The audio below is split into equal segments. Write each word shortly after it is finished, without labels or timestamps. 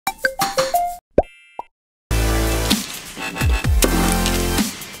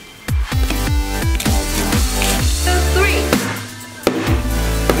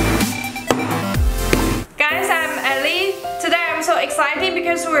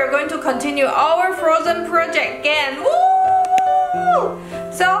afternoon we're going to continue our frozen project again. Woo!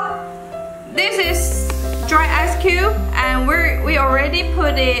 So this is dry ice cube, and we already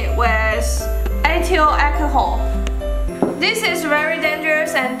put it with ethyl alcohol. This is very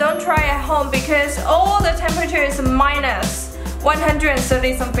dangerous and don't try at home because all the temperature is minus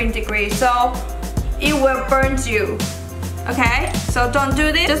 130 something degrees, so it will burn you. Okay, so don't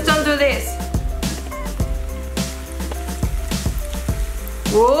do this. Just don't do this.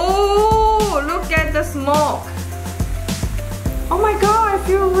 Whoa! Look at the smoke. Oh my god, I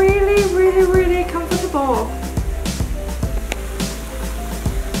feel really comfortable.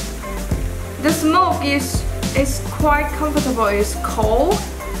 The smoke is quite comfortable. It's cold.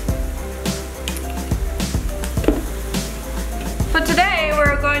 For today,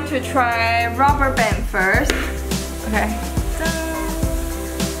 we're going to try rubber band first. Okay.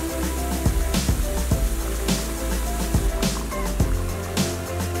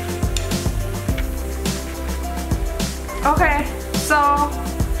 Okay, so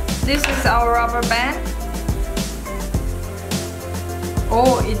this is our rubber band.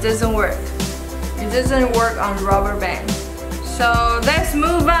 Oh, it doesn't work. It doesn't work on rubber band. So let's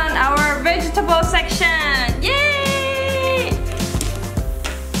move on our vegetable section. Yay!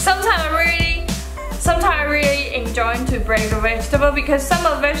 Sometimes I really enjoy to break the vegetable because some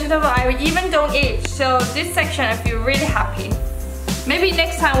of the vegetable I even don't eat. So this section I feel really happy. Maybe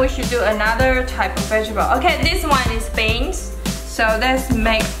next time we should do another type of vegetable. Okay, this one is beans. So let's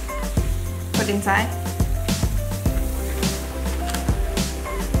put inside.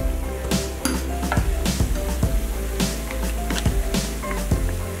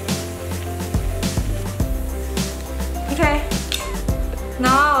 Okay.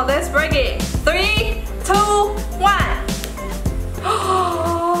 Now let's break it. 3, 2, 1.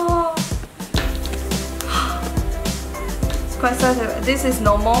 Quite certain. This is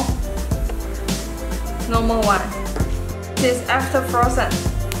normal one. This is after frozen.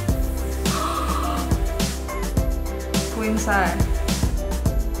 Put inside.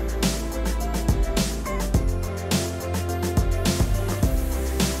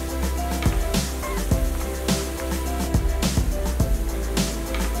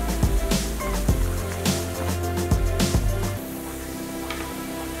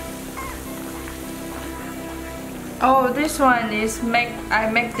 Oh, this one is I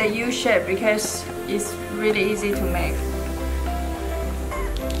make the U shape because it's really easy to make.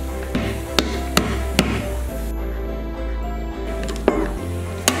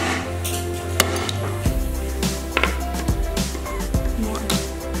 More.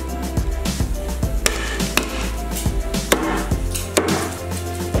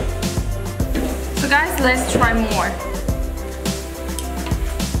 So guys, let's try more.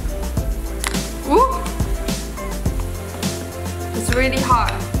 Ooh. It's really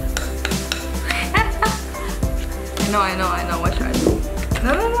hard. I know what should I do?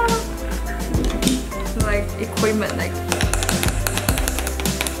 No. It's like equipment, like.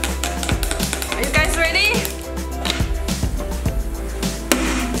 Are you guys ready?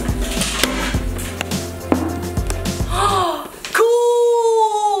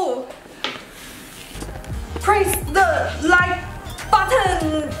 Cool! Press the like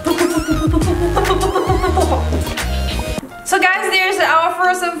button! So guys, there's our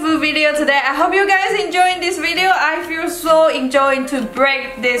frozen food video today. I hope you guys enjoyed this video. I feel so enjoying to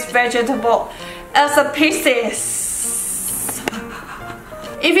break this vegetable as a pieces.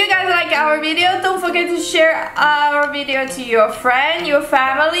 If you guys like our video, don't forget to share our video to your friend, your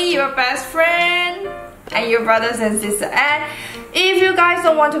family, your best friend, and your brothers and sisters. And if you guys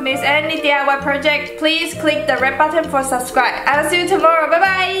don't want to miss any DIY project, please click the red button for subscribe. I'll see you tomorrow. Bye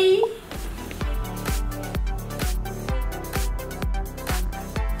bye!